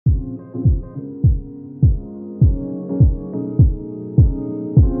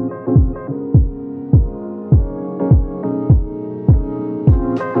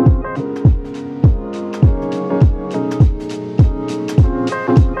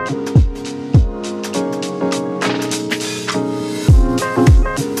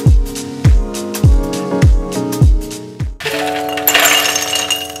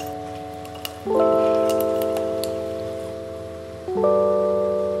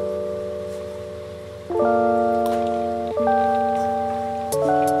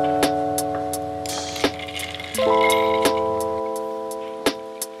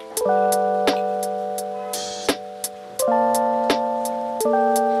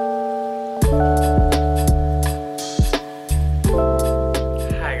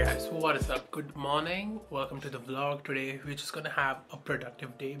what is up? Good morning. Welcome to the vlog. Today we're just gonna have a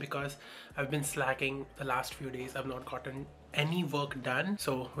productive day because I've been slacking the last few days. I've not gotten any work done,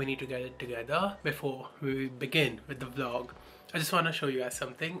 so we need to get it together before we begin with the vlog. I just want to show you guys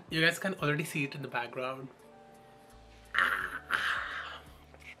something. You guys can already see it in the background.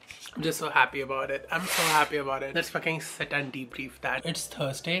 I'm just so happy about it. I'm so happy about it. Let's fucking sit and debrief that. It's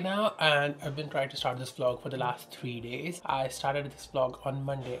Thursday now and I've been trying to start this vlog for the last 3 days. I started this vlog on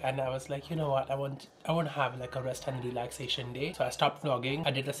Monday and I was like, you know what, I want to have like a rest and relaxation day. So I stopped vlogging.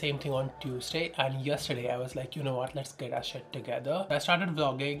 I did the same thing on Tuesday, and yesterday I was like, you know what, let's get our shit together. I started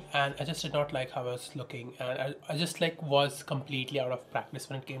vlogging and I just did not like how I was looking, and I just like was completely out of practice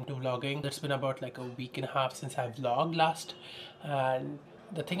when it came to vlogging. It's been about like a week and a half since I vlogged last, and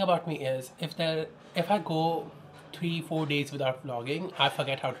the thing about me is if I go 3-4 days without vlogging, I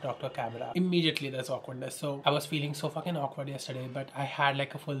forget how to talk to a camera. Immediately there's awkwardness. So I was feeling so fucking awkward yesterday, but I had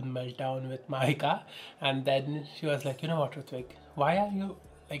like a full meltdown with Mahika, and then she was like, you know what, Rutvik, why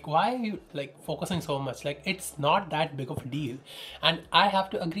are you focusing so much? Like, it's not that big of a deal. And I have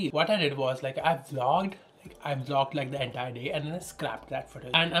to agree. What I did was like I vlogged like the entire day and then I scrapped that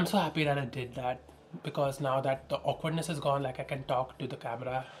footage. And I'm so happy that I did that, because now that the awkwardness is gone, like I can talk to the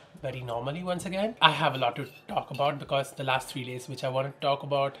camera very normally once again. I have a lot to talk about because the last 3 days which I want to talk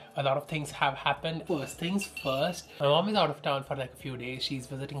about, a lot of things have happened. First things first, my mom is out of town for like a few days. She's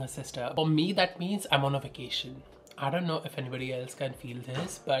visiting her sister. For me, that means I'm on a vacation. I don't know if anybody else can feel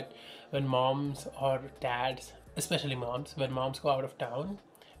this, but when moms or dads, especially moms, when moms go out of town,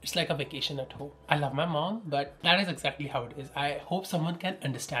 it's like a vacation at home. I love my mom, but that is exactly how it is. I hope someone can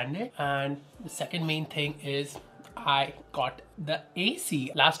understand it. And the second main thing is I got the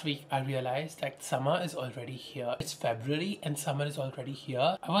AC. Last week I realized that summer is already here. It's February and summer is already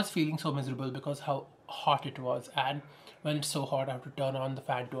here. I was feeling so miserable because how hot it was, and when it's so hot I have to turn on the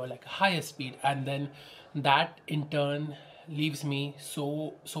fan to like a higher speed, and then that in turn leaves me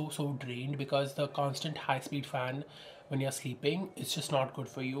so drained, because the constant high-speed fan when you're sleeping, it's just not good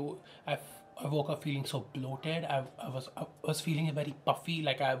for you. I woke up feeling so bloated. I was feeling very puffy,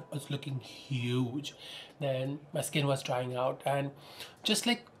 like I was looking huge. Then my skin was drying out, and just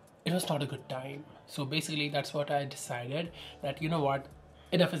like it was not a good time. So basically that's what I decided, that you know what,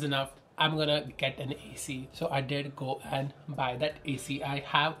 enough is enough. I'm gonna get an AC. So I did go and buy that AC. I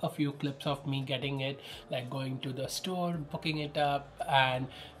have a few clips of me getting it, like going to the store, booking it up, and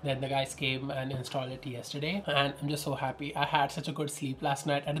then the guys came and installed it yesterday, and I'm just so happy. I had such a good sleep last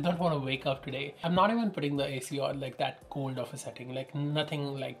night. I did not want to wake up today. I'm not even putting the AC on like that cold of a setting, like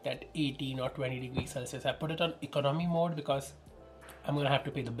nothing like that 18 or 20 degrees Celsius. I put it on economy mode because I'm gonna have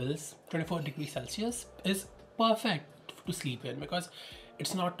to pay the bills. 24 degrees Celsius is perfect to sleep in because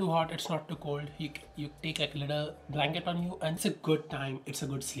it's not too hot, it's not too cold. You take like a little blanket on you and it's a good time, it's a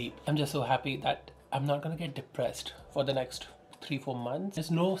good sleep. I'm just so happy that I'm not gonna get depressed for the next 3-4 months. There's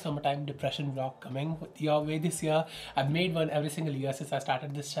no summertime depression vlog coming your way this year. I've made one every single year since I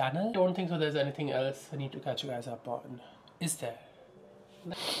started this channel. Don't think so there's anything else I need to catch you guys up on. Is there?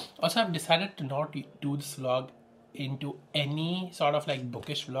 Also, I've decided to not do this vlog into any sort of like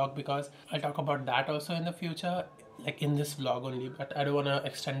bookish vlog, because I'll talk about that also in the future, like in this vlog only, but I don't want to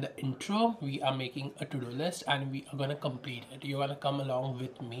extend the intro. We are making a to-do list and we are going to complete it. You're going to come along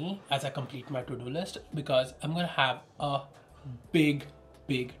with me as I complete my to-do list, because I'm going to have a big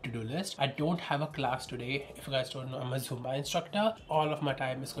to-do list. I don't have a class today. If you guys don't know, I'm a Zumba instructor. All of my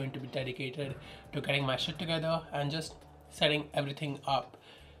time is going to be dedicated to getting my shit together and just setting everything up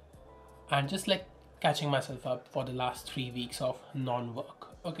and just like catching myself up for the last 3 weeks of non-work.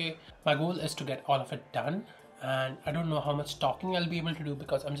 Okay, my goal is to get all of it done, and I don't know how much talking I'll be able to do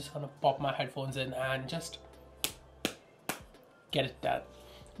because I'm just gonna pop my headphones in and just get it done,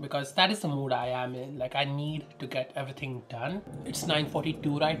 because that is the mood I am in. Like, I need to get everything done. It's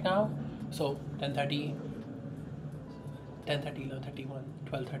 9:42 right now, so 10:30, 11:31,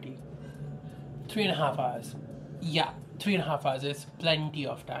 12:30, 3.5 hours. Yeah, 3.5 hours is plenty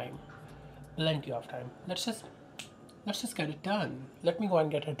of time. Plenty of time. Let's just get it done. Let me go and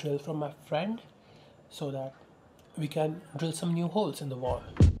get a drill from my friend so that we can drill some new holes in the wall.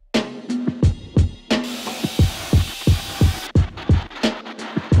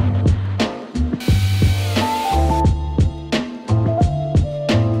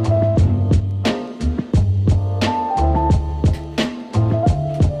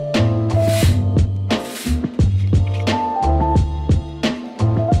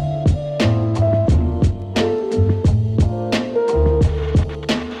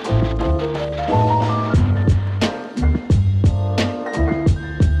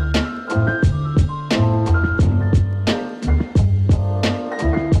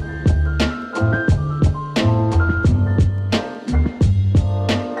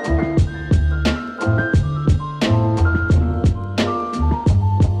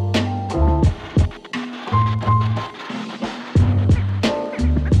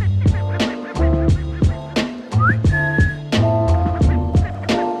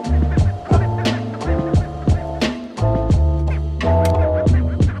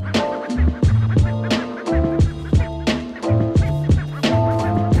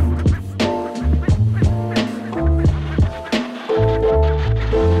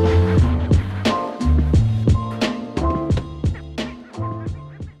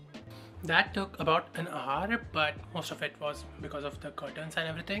 That took about an hour, but most of it was because of the curtains and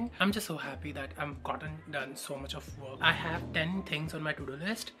everything. I'm just so happy that I've done so much of work. I have 10 things on my to-do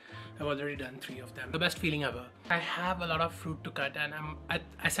list. I've already done 3 of them. The best feeling ever. I have a lot of fruit to cut, and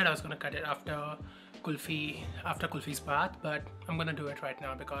I said I was gonna cut it after Kulfi's bath, but I'm gonna do it right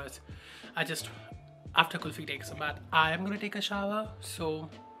now because after Kulfi takes a bath, I am gonna take a shower. So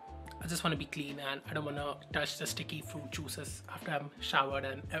I just want to be clean and I don't want to touch the sticky fruit juices after I'm showered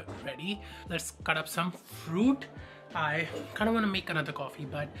and ready. Let's cut up some fruit. I kind of want to make another coffee,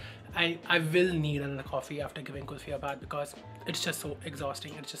 but I will need another coffee after giving Kulfi a bath because it's just so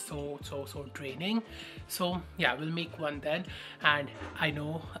exhausting. It's just so draining. So yeah, we'll make one then. And I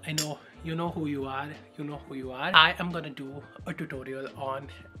know you know who you are. I am gonna do a tutorial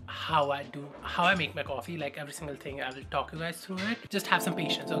on how I make my coffee, like every single thing. I will talk you guys through it. Just have some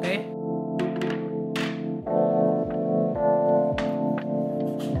patience, okay?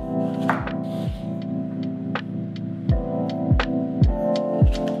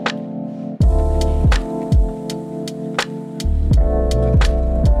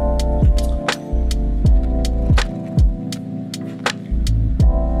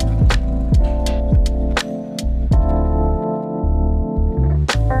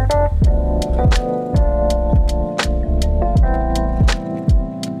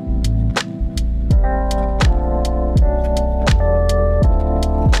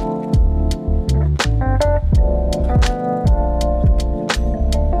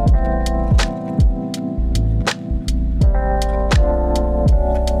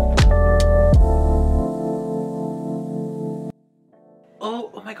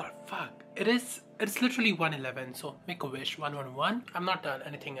 It's literally 1:11, so make a wish. 1:11. I'm not done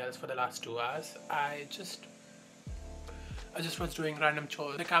anything else for the last 2 hours. I just was doing random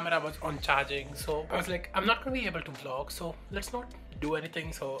chores. The camera was on charging, so I was like, I'm not gonna be able to vlog, so let's not do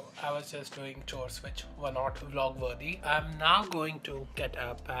anything. So I was just doing chores which were not vlog worthy. I'm now going to get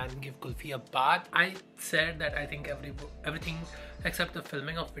up and give Kulfi a bath. I said that I think everything except the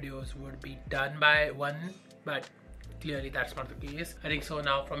filming of videos would be done by 1, but clearly that's not the case. I think so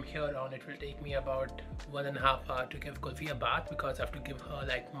now from here on it will take me about 1.5 hours to give Kulfi a bath because I have to give her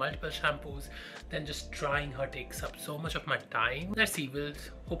like multiple shampoos. Then just drying her takes up so much of my time. Let's see, we'll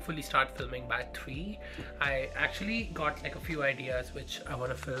hopefully start filming by 3. I actually got like a few ideas which I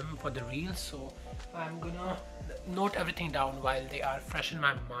want to film for the reels, so I'm gonna note everything down while they are fresh in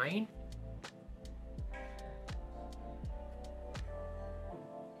my mind.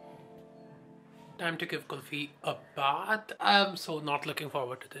 Time to give Kulfi a bath. I'm so not looking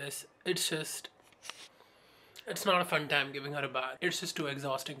forward to this. It's not a fun time giving her a bath. It's just too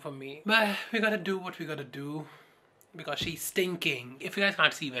exhausting for me. But we gotta do what we gotta do because she's stinking. If you guys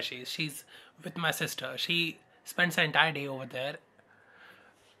can't see where she's with my sister. She spends the entire day over there.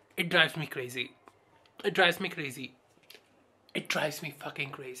 It drives me crazy. It drives me fucking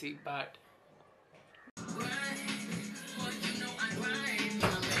crazy, but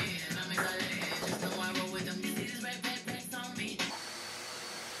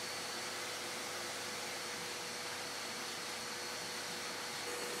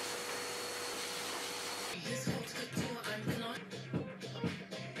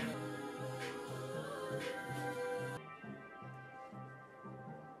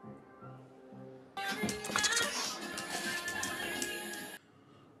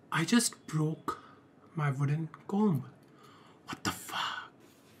I just broke my wooden comb. What the fuck?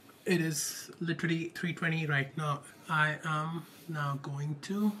 It is literally 3:20 right now. I am now going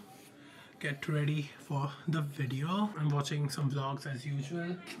to get ready for the video. I'm watching some vlogs as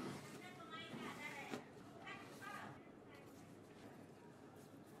usual.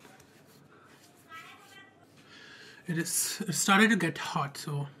 It started to get hot,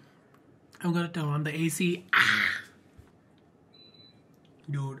 so I'm gonna turn on the AC.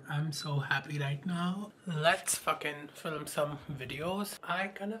 Dude, I'm so happy right now. Let's fucking film some videos. I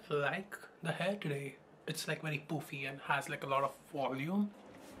kind of like the hair today. It's like very poofy and has like a lot of volume.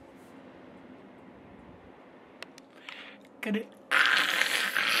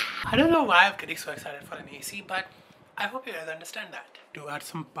 I don't know why I'm getting so excited for an AC, but I hope you guys understand that. To add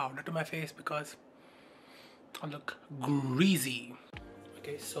some powder to my face because I look greasy.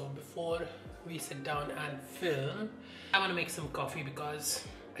 Okay, so before we sit down and film, I want to make some coffee because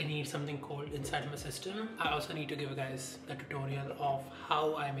I need something cold inside my system. I also need to give you guys the tutorial of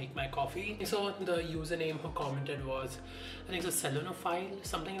how I make my coffee. So the username who commented was, I think it's a selenophile,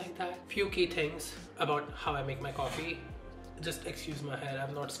 something like that. Few key things about how I make my coffee. just excuse my hair,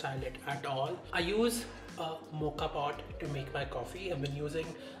 I've not styled it at all. I use a mocha pot to make my coffee. I've been using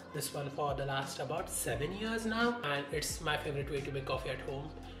this one for the last about 7 years now, and it's my favorite way to make coffee at home.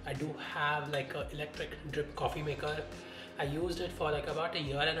 I do have like an electric drip coffee maker. I used it for like about 1.5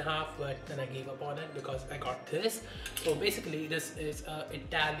 years, but then I gave up on it because I got this. So basically this is a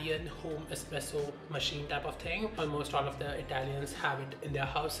Italian home espresso machine type of thing. Almost all of the Italians have it in their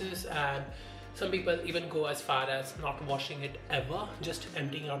houses, and some people even go as far as not washing it ever, just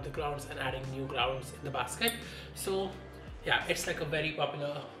emptying out the grounds and adding new grounds in the basket. So yeah, it's like a very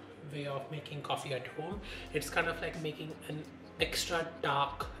popular way of making coffee at home. It's kind of like making an extra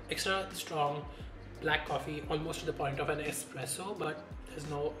dark, extra strong black coffee, almost to the point of an espresso, but there's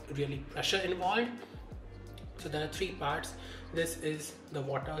no really pressure involved. So there are 3 parts. This is the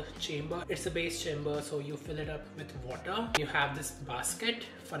water chamber. It's a base chamber, so you fill it up with water. You have this basket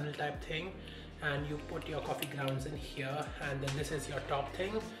funnel type thing, and you put your coffee grounds in here, and then this is your top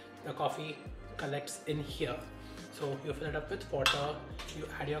thing. The coffee collects in here. So you fill it up with water, you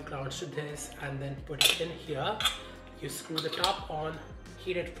add your grounds to this, and then put it in here. You screw the top on,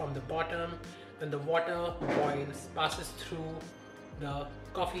 heat it from the bottom. When the water boils, passes through the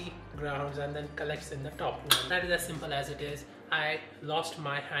coffee grounds and then collects in the top one. That is as simple as it is. I lost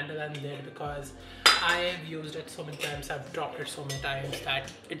my handle and lid because I've used it so many times, I've dropped it so many times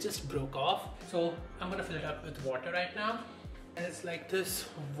that it just broke off. So I'm gonna fill it up with water right now. There's like this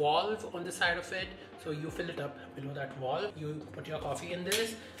valve on the side of it, so you fill it up below that valve. You put your coffee in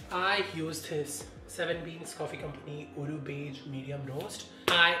this. I use this 7 Beans Coffee Company Uru Beige Medium Roast.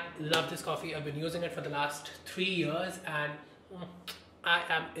 I love this coffee. I've been using it for the last 3 years, and I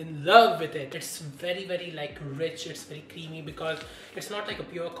am in love with it. It's very like rich, it's very creamy because it's not like a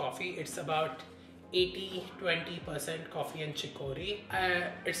pure coffee. It's about 80-20% coffee and chicory.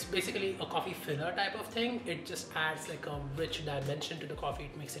 It's basically a coffee filler type of thing. It just adds like a rich dimension to the coffee.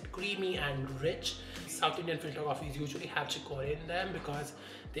 It makes it creamy and rich. South Indian filter coffees usually have chicory in them because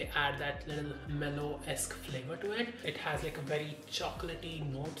they add that little mellow-esque flavor to it. It has like a very chocolatey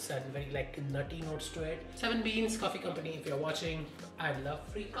notes and very like nutty notes to it. 7 Beans Coffee Company, if you're watching, I love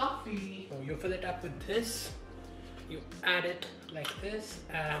free coffee. So you fill it up with this. You add it like this,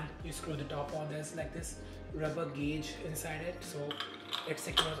 and you screw the top on. There's like this rubber gauge inside it, so it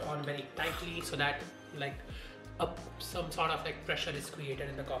secures on very tightly so that like some sort of like pressure is created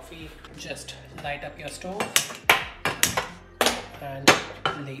in the coffee. Just light up your stove and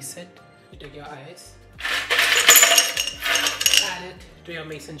lace it. You take your ice, add it to your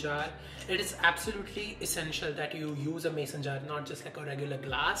mason jar. It is absolutely essential that you use a mason jar, not just like a regular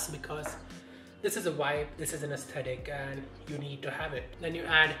glass, because this is a vibe, this is an aesthetic, and you need to have it. Then you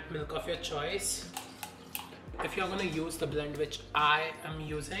add milk of your choice. If you're gonna use the blend which I am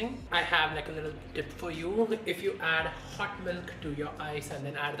using, I have like a little tip for you. If you add hot milk to your ice and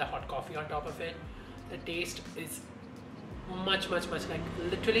then add the hot coffee on top of it, the taste is much like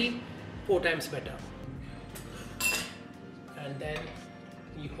literally 4 times better. And then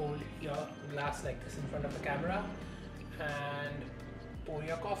you hold your glass like this in front of the camera and pour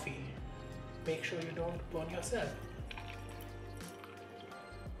your coffee. Make sure you don't burn yourself.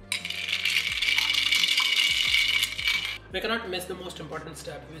 We cannot miss the most important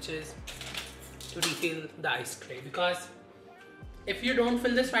step, which is to refill the ice tray, because if you don't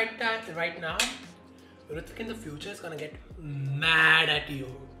fill this right now, Rutvik in the future is gonna get mad at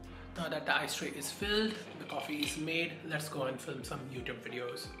you. Now that the ice tray is filled, the coffee is made, let's go and film some YouTube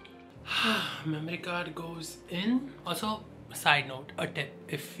videos. Memory card goes in. Also, side note, a tip,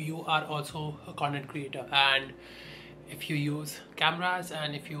 if you are also a content creator and if you use cameras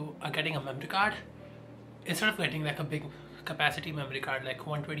and if you are getting a memory card, instead of getting like a big capacity memory card like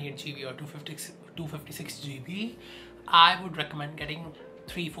 128 GB or 256 GB, I would recommend getting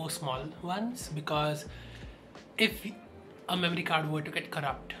 3-4 small ones, because if a memory card were to get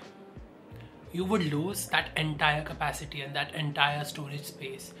corrupt, you would lose that entire capacity and that entire storage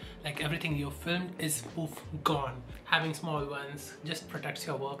space. Like everything you filmed is poof, gone. Having small ones just protects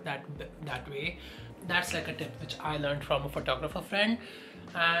your work that way. That's like a tip which I learned from a photographer friend,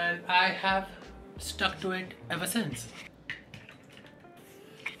 and I have stuck to it ever since.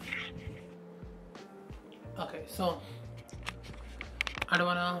 Okay, so I don't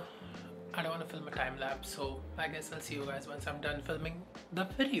wanna film a time lapse, so I guess I'll see you guys once I'm done filming the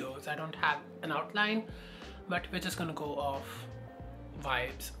videos. I don't have an outline, but we're just gonna go off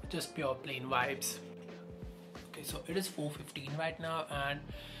vibes, just pure plain vibes. Okay, so it is 4:15 right now, and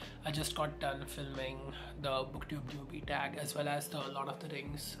I just got done filming the BookTube Jobii tag as well as the Lord of the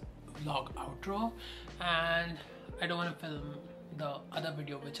Rings vlog outro, and I don't want to film the other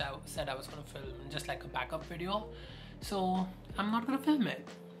video which I said I was going to film, just like a backup video. so I'm not gonna film it.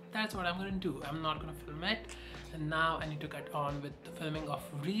 That's what I'm gonna do. I'm not gonna film it. And now I need to get on with the filming of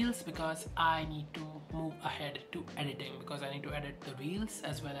reels because I need to move ahead to editing, because I need to edit the reels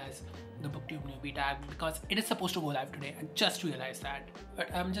as well as the booktube newbie tag, because it is supposed to go live today. I just realized that.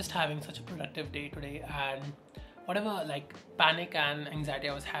 But I'm just having such a productive day today, and whatever like panic and anxiety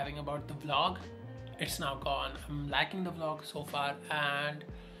I was having about the vlog, it's now gone. I'm liking the vlog so far, and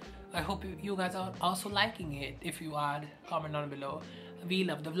I hope you guys are also liking it. If you are, comment down below. We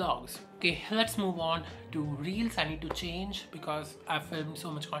love the vlogs. Okay, let's move on to reels. I need to change because I filmed so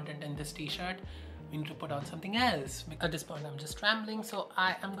much content in this t-shirt. We need to put on something else. At this point I'm just rambling, so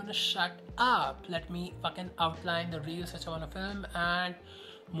I am gonna shut up. Let me fucking outline the reels which I want to film and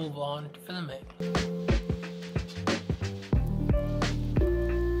move on to filming.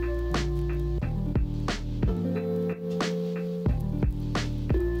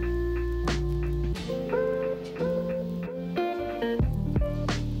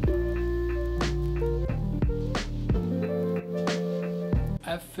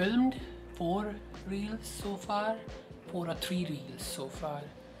 I've filmed 4 reels so far, 4 or 3 reels so far,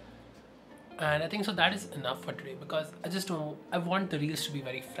 and I think so that is enough for today, because I want the reels to be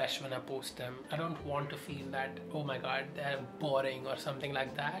very fresh when I post them. I don't want to feel that, oh my god, they're boring or something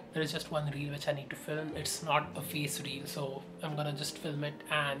like that. There is just one reel which I need to film. It's not a face reel, so I'm gonna just film it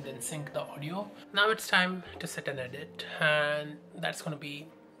and then sync the audio. Now it's time to sit and edit, and that's gonna be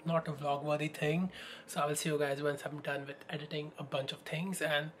not a vlog worthy thing, so I will see you guys once I'm done with editing a bunch of things.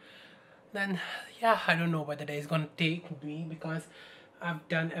 And then yeah, I don't know where the day is gonna take me, because I've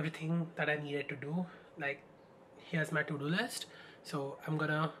done everything that I needed to do. Like, here's my to-do list, so I'm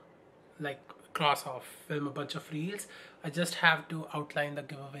gonna like cross off, film a bunch of reels. I just have to outline the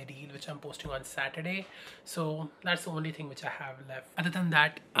giveaway reel which I'm posting on Saturday, so that's the only thing which I have left. Other than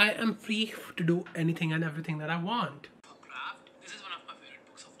that, I am free to do anything and everything that I want. This is one of my favorite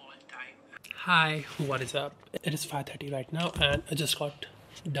books of all time. Hi, what is up? It is 5:30 right now, and I just got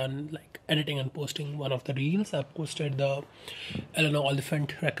done like editing and posting one of the reels. I posted the Eleanor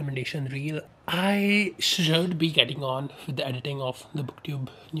Oliphant recommendation reel. I should be getting on with the editing of the booktube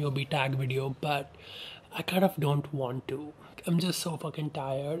newbie tag video, but I kind of don't want to. I'm just so fucking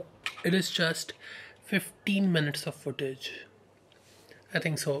tired. It is just 15 minutes of footage. I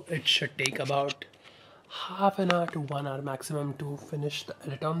think so it should take about half an hour to 1 hour maximum to finish the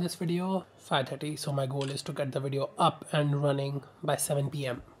edit on this video. 5:30, so my goal is to get the video up and running by 7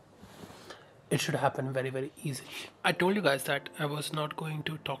 p.m. It should happen very, very easily. I told you guys that I was not going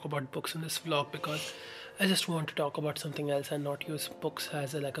to talk about books in this vlog because I just want to talk about something else and not use books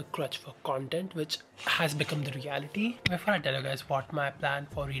as like a crutch for content, which has become the reality. Before I tell you guys what my plan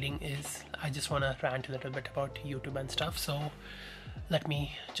for reading is, I just want to rant a little bit about YouTube and stuff. So let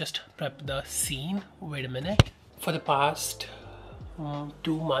me just prep the scene. Wait a minute. For the past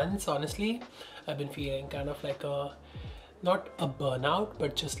 2 months, honestly, I've been feeling kind of like not a burnout,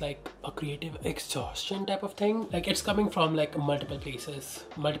 but just like a creative exhaustion type of thing. Like, it's coming from like multiple places,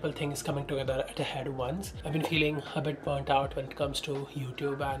 multiple things coming together at a head once. I've been feeling a bit burnt out when it comes to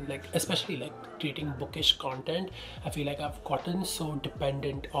YouTube, and like especially like creating bookish content. I feel like I've gotten so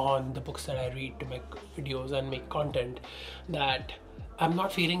dependent on the books that I read to make videos and make content that I'm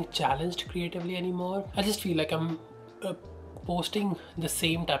not feeling challenged creatively anymore. I just feel like I'm posting the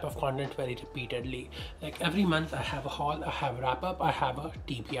same type of content very repeatedly. Like, every month I have a haul, I have a wrap up, I have a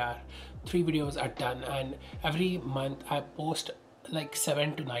TBR. 3 videos are done, and every month I post like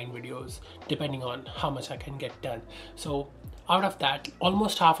 7 to 9 videos depending on how much I can get done. So out of that,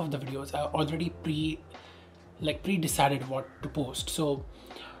 almost half of the videos are already pre-decided what to post. So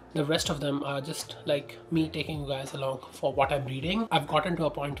the rest of them are just like me taking you guys along for what I'm reading. I've gotten to a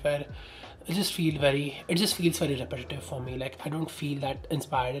point where it just feels very repetitive for me. Like, I don't feel that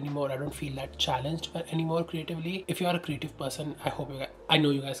inspired anymore. I don't feel that challenged anymore creatively. If you are a creative person, I know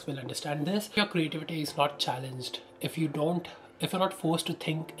you guys will understand this. If your creativity is not challenged, if you're not forced to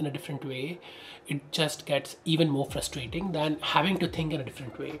think in a different way, it just gets even more frustrating than having to think in a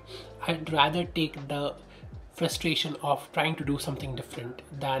different way. I'd rather take the frustration of trying to do something different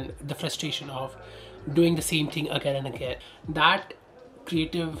than the frustration of doing the same thing again and again. That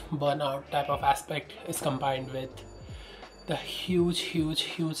creative burnout type of aspect is combined with the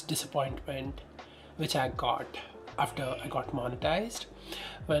huge disappointment which I got after I got monetized.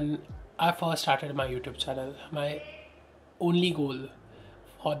 When I first started my YouTube channel, my only goal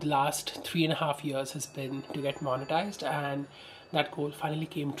for the last 3.5 years has been to get monetized, and that goal finally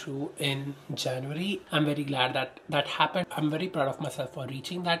came true in January. I'm very glad that that happened. I'm very proud of myself for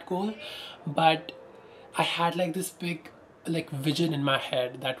reaching that goal, but I had like this big like vision in my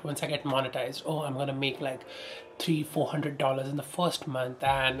head that once I get monetized, oh, I'm gonna make like $300-400 in the first month,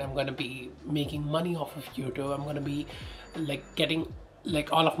 and I'm gonna be making money off of YouTube. I'm gonna be like getting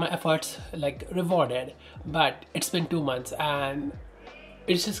like all of my efforts like rewarded. But it's been 2 months and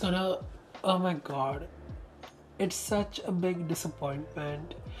it's just gonna, oh my god, it's such a big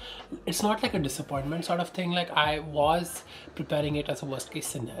disappointment. It's not like a disappointment sort of thing, like I was preparing it as a worst case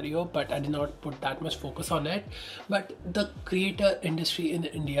scenario, but I did not put that much focus on it. But the creator industry in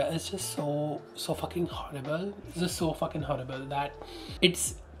India is just so fucking horrible. It's just so fucking horrible that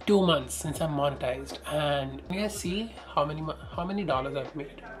it's 2 months since I'm monetized, and you guys see how many dollars I've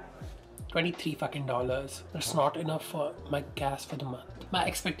made. $23 fucking dollars. That's not enough for my gas for the month. My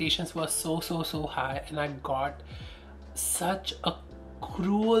expectations were so high, and I got such a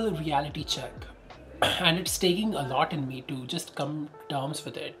cruel reality check. And it's taking a lot in me to just come to terms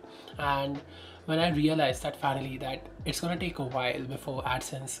with it. And when I realized that finally that it's gonna take a while before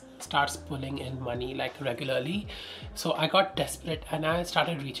AdSense starts pulling in money like regularly, so I got desperate and I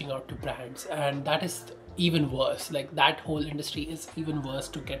started reaching out to brands, and that is even worse. Like that whole industry is even worse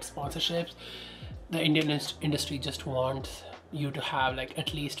to get sponsorships. The Indian industry just wants you to have like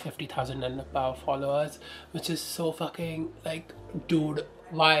at least 50,000 and above followers, which is so fucking like, dude,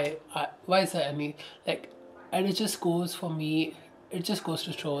 why is that? I mean, like, and it just goes for me, it just goes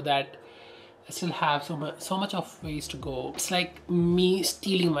to show that I still have so much of ways to go. It's like me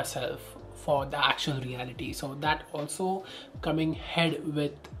stealing myself for the actual reality. So that also coming head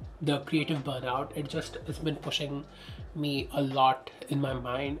with the creative burnout, it's been pushing me a lot in my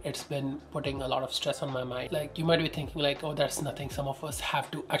mind. It's been putting a lot of stress on my mind. Like, you might be thinking like, oh, that's nothing, some of us have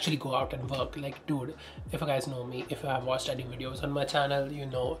to actually go out and work. Like, dude, if you guys know me, if you have watched any videos on my channel, you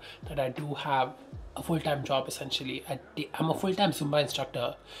know that I do have a full-time job essentially. I'm a full-time Zumba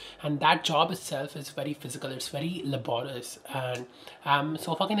instructor, and that job itself is very physical, it's very laborious, and I'm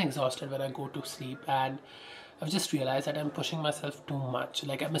so fucking exhausted when I go to sleep. And I've just realized that I'm pushing myself too much.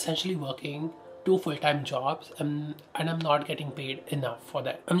 Like, I'm essentially working 2 full-time jobs, and I'm not getting paid enough for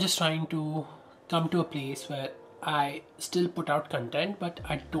that. I'm just trying to come to a place where I still put out content, but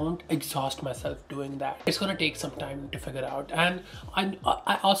I don't exhaust myself doing that. It's gonna take some time to figure out. And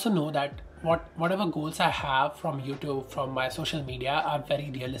I also know that whatever goals I have from YouTube, from my social media, are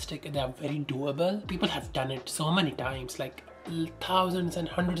very realistic. They are very doable. People have done it so many times, like thousands and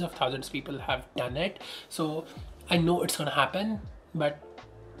hundreds of thousands of people have done it. So I know it's gonna happen, but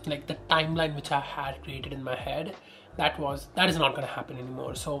like the timeline which I had created in my head, that is not gonna happen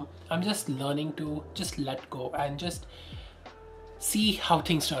anymore. So I'm just learning to just let go and just see how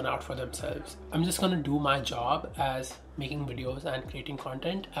things turn out for themselves. I'm just gonna do my job as making videos and creating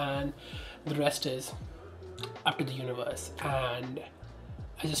content, and the rest is up to the universe. And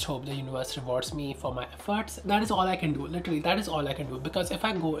I just hope the universe rewards me for my efforts. That is all I can do. Literally, that is all I can do. Because if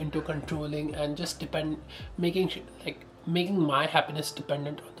I go into controlling and just making my happiness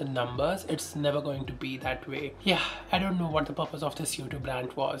dependent on the numbers, it's never going to be that way. Yeah, I don't know what the purpose of this YouTube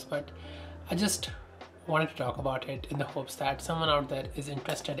rant was, but I just wanted to talk about it in the hopes that someone out there is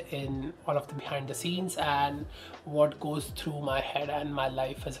interested in all of the behind the scenes and what goes through my head and my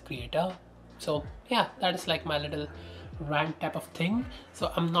life as a creator. So yeah, that is like my little rant type of thing.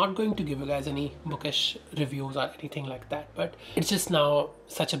 So I'm not going to give you guys any bookish reviews or anything like that, but it's just now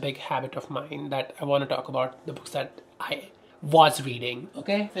such a big habit of mine that I want to talk about the books that I was reading.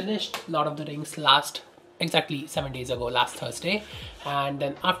 Okay, finished Lord of the Rings exactly 7 days ago, last Thursday, and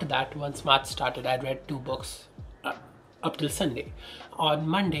then after that, once March started, I read 2 books up till Sunday. On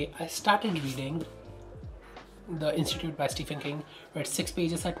Monday, I started reading The Institute by Stephen King, read 6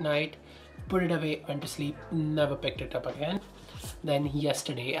 pages at night, put it away, went to sleep, never picked it up again. Then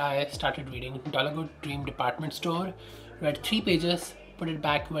yesterday I started reading Dollar Good Dream Department Store, read 3 pages, put it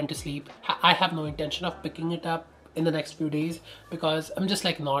back, went to sleep. I have no intention of picking it up in the next few days because I'm just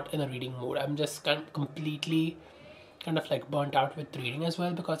like not in a reading mood. I'm just completely kind of like burnt out with reading as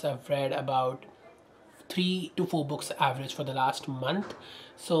well, because I've read about 3 to 4 books average for the last month.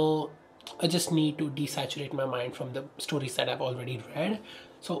 So I just need to desaturate my mind from the stories that I've already read.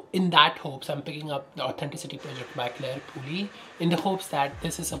 So in that hopes, I'm picking up The Authenticity Project by Claire Pooley, in the hopes that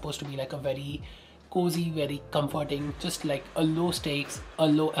this is supposed to be like a very cozy, very comforting, just like a low stakes, a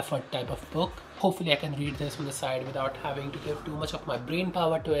low effort type of book. Hopefully I can read this on the side without having to give too much of my brain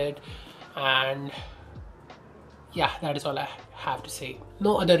power to it. And yeah, that is all I have to say.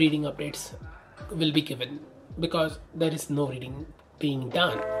 No other reading updates will be given because there is no reading being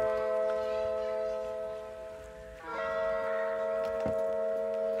done.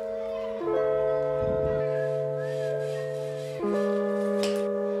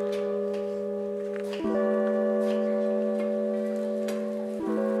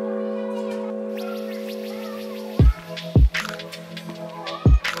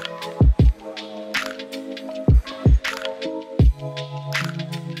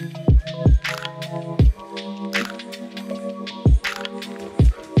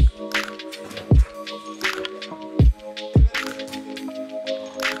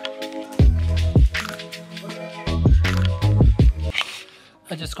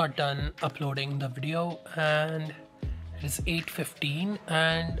 just got done uploading the video and it is 8:15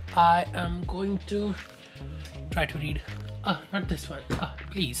 and I am going to try to read, not this one,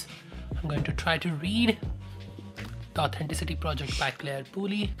 please. I'm going to try to read The Authenticity Project by Claire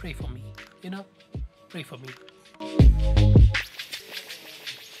Pooley. Pray for me, pray for me.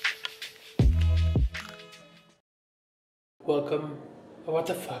 Welcome. What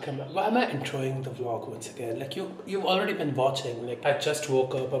the fuck why am I introing the vlog once again? Like you've already been watching. Like I just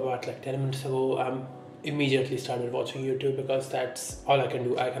woke up about like 10 minutes ago. I'm immediately started watching YouTube because that's all I can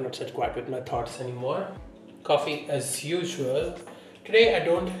do. I cannot sit quiet with my thoughts anymore. Coffee as usual. Today I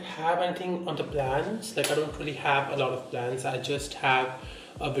don't have anything on the plans. Like I don't really have a lot of plans. I just have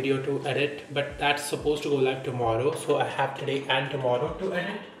a video to edit, but that's supposed to go live tomorrow. So I have today and tomorrow to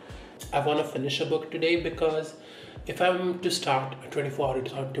edit. I want to finish a book today because if I'm to start a 24-hour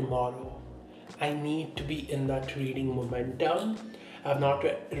time tomorrow, I need to be in that reading momentum. I've not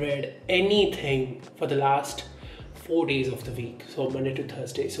read anything for the last 4 days of the week, so Monday to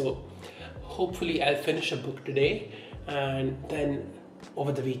Thursday. So hopefully I'll finish a book today, and then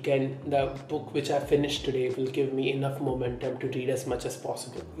over the weekend, the book which I finished today will give me enough momentum to read as much as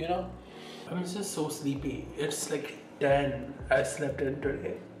possible, I'm just so sleepy. It's like 10 I slept in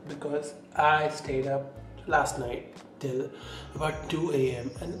today because I stayed up last night till about 2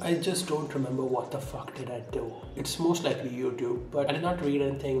 a.m. and I just don't remember what the fuck did I do. It's most likely YouTube, but I did not read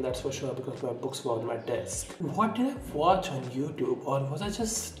anything, that's for sure, because my books were on my desk. What did I watch on YouTube, or was I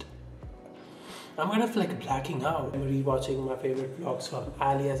just... I'm kind of like blacking out. I'm rewatching my favorite vlogs from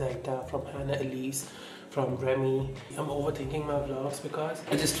Ali Azaita, from Hannah Elise, from Remy. I'm overthinking my vlogs because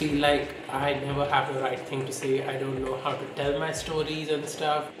I just feel like I never have the right thing to say. I don't know how to tell my stories and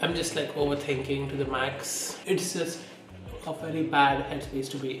stuff. I'm just like overthinking to the max. It's just a very bad headspace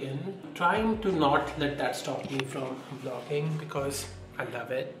to be in. Trying to not let that stop me from vlogging because I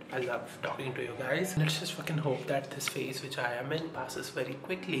love it. I love talking to you guys. Let's just fucking hope that this phase which I am in passes very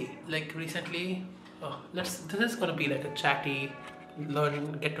quickly. Like recently, this is gonna be like a chatty,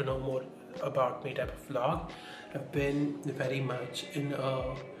 learn, get to know more about me type of vlog. I've been very much in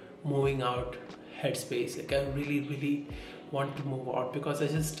a moving out headspace. Like I really want to move out because I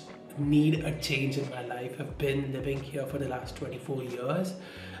just need a change in my life. I've been living here for the last 24 years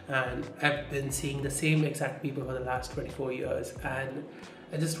and I've been seeing the same exact people for the last 24 years and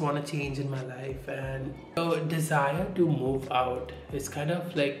I just want a change in my life, and the desire to move out is kind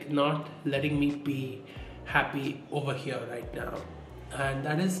of like not letting me be happy over here right now. And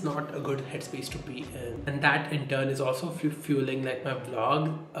that is not a good headspace to be in, and that in turn is also fueling like my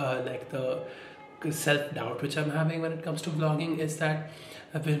vlog, like the self-doubt which I'm having when it comes to vlogging is that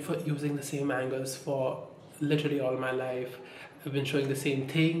I've been using the same angles for literally all my life. I've been showing the same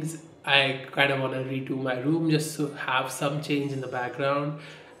things. I kind of want to redo my room just to have some change in the background,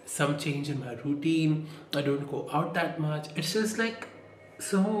 some change in my routine. I don't go out that much. It's just like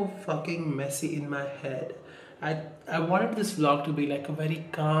so fucking messy in my head. I wanted this vlog to be like a very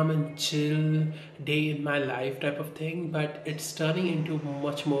calm and chill day in my life type of thing, but it's turning into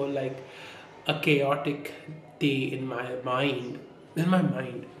much more like a chaotic day in my mind.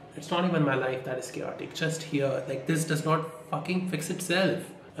 It's not even my life that is chaotic, just here. Like this does not fucking fix itself.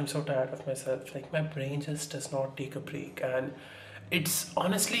 I'm so tired of myself. Like my brain just does not take a break and it's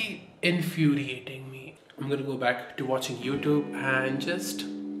honestly infuriating me. I'm gonna go back to watching YouTube and just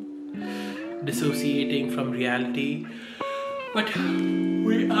dissociating from reality, but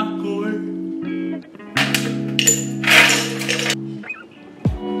we are going.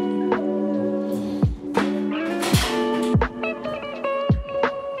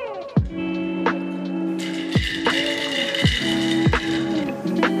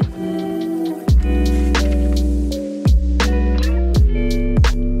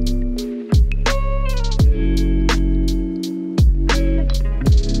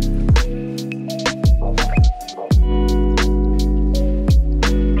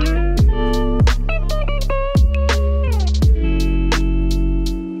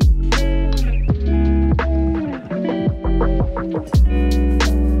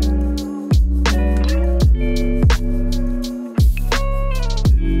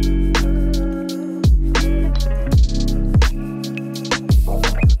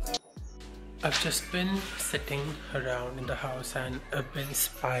 I've just been sitting around in the house and I've been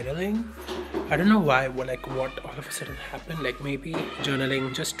spiraling. I don't know why, what all of a sudden happened. Like maybe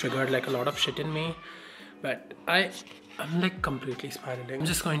journaling just triggered like a lot of shit in me, but I'm like completely spiraling. I'm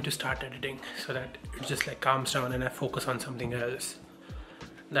just going to start editing so that it just like calms down and I focus on something else.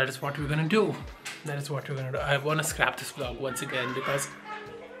 That is what we're gonna do. I want to scrap this vlog once again because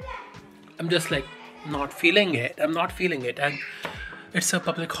I'm just like not feeling it. And It's a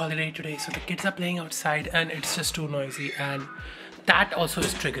public holiday today, so the kids are playing outside and it's just too noisy, and that also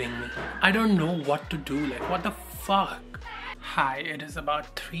is triggering me. I don't know what to do, like what the fuck. Hi, it is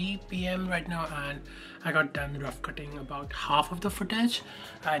about 3 p.m. right now and I got done rough cutting about half of the footage.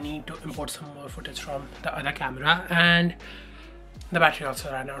 I need to import some more footage from the other camera and the battery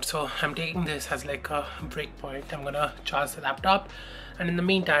also ran out, so I'm taking this as like a break point. I'm gonna charge the laptop and in the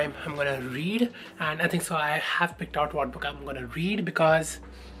meantime I'm gonna read, and I think so I have picked out what book I'm gonna read because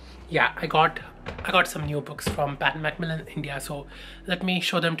yeah, I got some new books from Macmillan India, so let me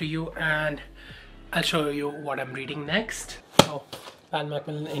show them to you and I'll show you what I'm reading next. So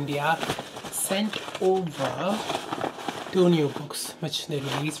Macmillan India sent over 2 new books which they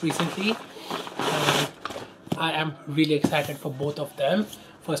released recently, and I am really excited for both of them.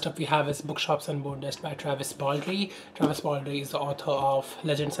 First up we have is Bookshops and Bone by Travis Baldree. Travis Baldree is the author of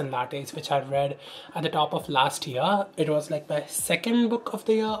Legends and Lattes, which I read at the top of last year. It was like my second book of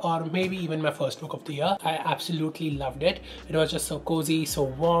the year, or maybe even my first book of the year. I absolutely loved it. It was just so cozy, so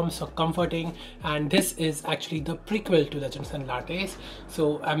warm, so comforting, and this is actually the prequel to Legends and Lattes,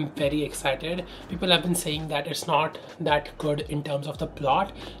 so I'm very excited. People have been saying that it's not that good in terms of the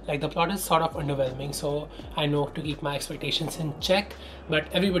plot. Like the plot is sort of underwhelming, so I know to keep my expectations in check, but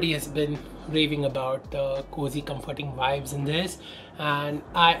everybody has been raving about the cozy, comforting vibes in this, and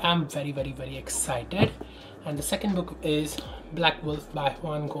I am very, very, very excited. And the second book is Black Wolf by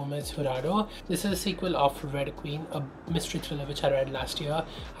Juan Gomez Jurado. This is a sequel of Red Queen, a mystery thriller which I read last year.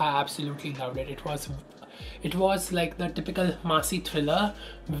 I absolutely loved it. It was like the typical Marcy thriller,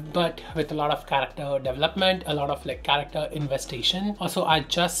 but with a lot of character development, a lot of like character investigation. Also, I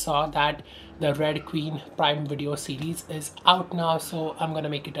just saw that the Red Queen Prime Video series is out now, so I'm gonna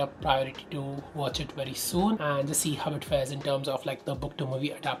make it a priority to watch it very soon and just see how it fares in terms of like the book to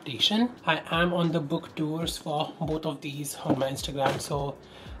movie adaptation. I am on the book tours for both of these on my Instagram, so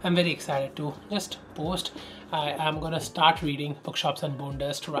I'm very excited to just post. I am gonna start reading Bookshops and Bone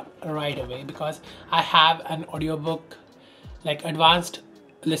Dust right away because I have an audiobook, like advanced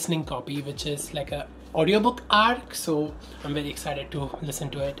listening copy, which is like a audiobook arc, so I'm very excited to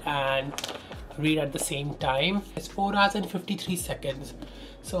listen to it and read at the same time. It's 4 hours and 53 seconds,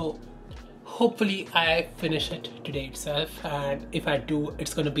 so hopefully I finish it today itself, and if I do,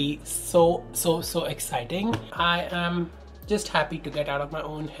 it's gonna be so exciting. I am just happy to get out of my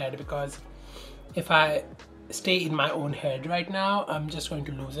own head, because if I stay in my own head right now, I'm just going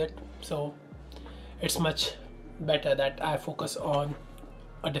to lose it. So it's much better that I focus on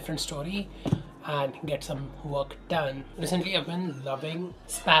a different story and get some work done. Recently I've been loving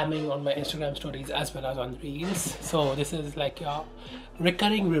spamming on my Instagram stories as well as on Reels, so this is like your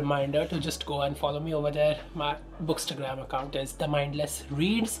recurring reminder to just go and follow me over there. My Bookstagram account is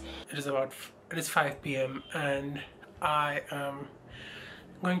themindlessreads. It is 5 p.m. and I am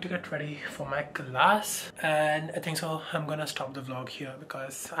going to get ready for my class, and I think so I'm gonna stop the vlog here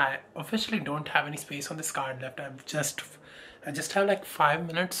because I officially don't have any space on this card left. I just have like 5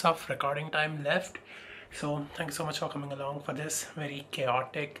 minutes of recording time left. So thank you so much for coming along for this very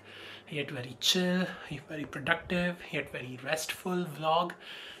chaotic yet very chill, very productive yet very restful vlog,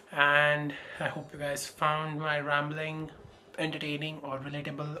 and I hope you guys found my rambling entertaining or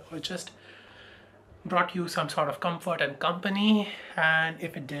relatable, or just brought you some sort of comfort and company. And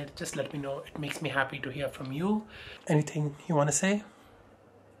if it did, just let me know. It makes me happy to hear from you. Anything you want to say?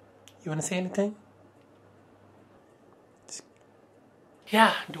 You want to say anything?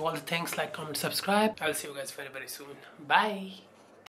 Yeah, do all the things, like, comment, subscribe. I'll see you guys very, very soon. Bye.